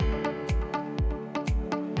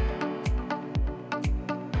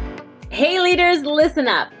Hey leaders, listen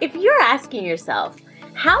up. If you're asking yourself,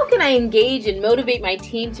 how can I engage and motivate my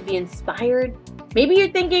team to be inspired? Maybe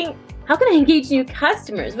you're thinking, how can I engage new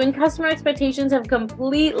customers when customer expectations have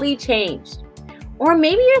completely changed? Or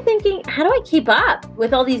maybe you're thinking, how do I keep up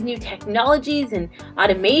with all these new technologies and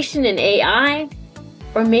automation and AI?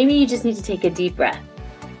 Or maybe you just need to take a deep breath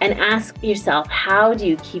and ask yourself, how do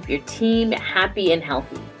you keep your team happy and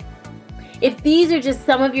healthy? If these are just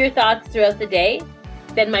some of your thoughts throughout the day,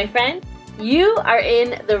 then my friend, you are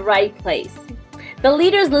in the right place. The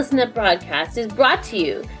Leaders Listen Up broadcast is brought to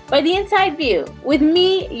you by The Inside View with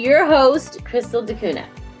me, your host, Crystal DeCuna.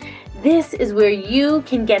 This is where you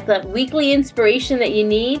can get the weekly inspiration that you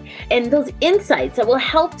need and those insights that will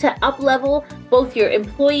help to up-level both your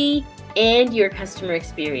employee and your customer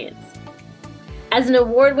experience. As an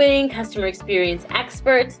award-winning customer experience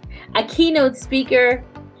expert, a keynote speaker,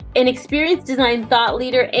 an experienced design thought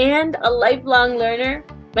leader, and a lifelong learner,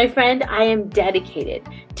 my friend, I am dedicated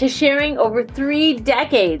to sharing over 3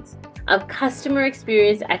 decades of customer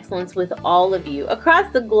experience excellence with all of you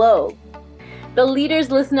across the globe. The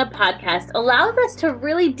Leaders Listen Up podcast allows us to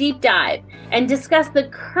really deep dive and discuss the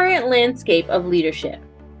current landscape of leadership.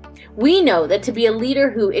 We know that to be a leader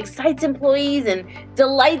who excites employees and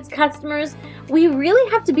delights customers, we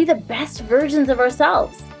really have to be the best versions of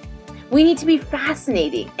ourselves. We need to be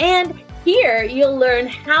fascinating, and here you'll learn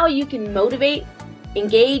how you can motivate,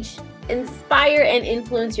 engage, inspire, and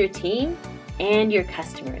influence your team and your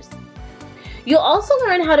customers. You'll also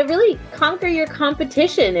learn how to really conquer your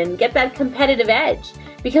competition and get that competitive edge,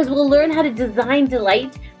 because we'll learn how to design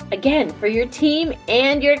delight, again, for your team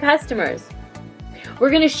and your customers. We're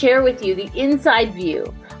going to share with you the inside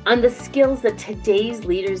view on the skills that today's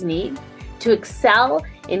leaders need to excel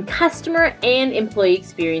in customer and employee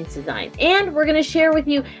experience design. And we're going to share with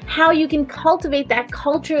you how you can cultivate that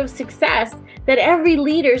culture of success that every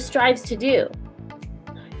leader strives to do.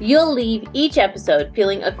 You'll leave each episode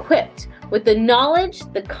feeling equipped with the knowledge,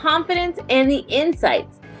 the confidence, and the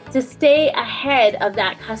insights to stay ahead of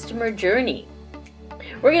that customer journey.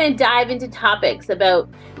 We're going to dive into topics about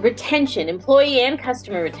retention, employee and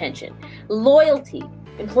customer retention, loyalty,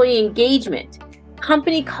 employee engagement,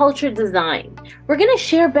 company culture design. We're going to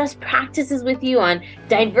share best practices with you on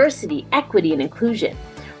diversity, equity, and inclusion.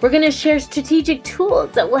 We're going to share strategic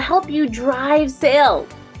tools that will help you drive sales.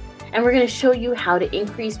 And we're going to show you how to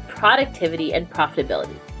increase productivity and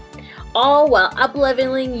profitability, all while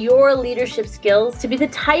up-leveling your leadership skills to be the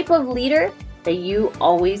type of leader that you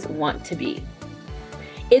always want to be.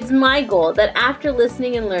 It's my goal that after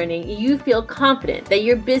listening and learning, you feel confident that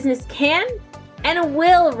your business can and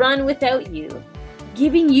will run without you,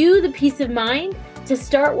 giving you the peace of mind to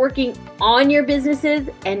start working on your businesses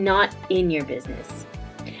and not in your business.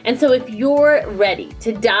 And so if you're ready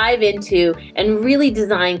to dive into and really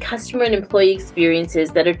design customer and employee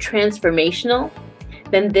experiences that are transformational,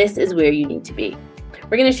 then this is where you need to be.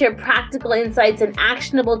 We're going to share practical insights and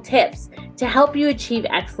actionable tips to help you achieve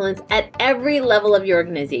excellence at every level of your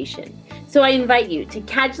organization. So I invite you to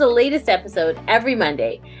catch the latest episode every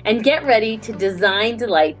Monday and get ready to design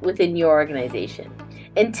delight within your organization.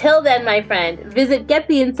 Until then, my friend, visit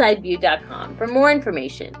gettheinsideview.com for more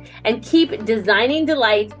information and keep designing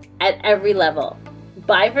delight at every level.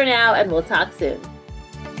 Bye for now, and we'll talk soon.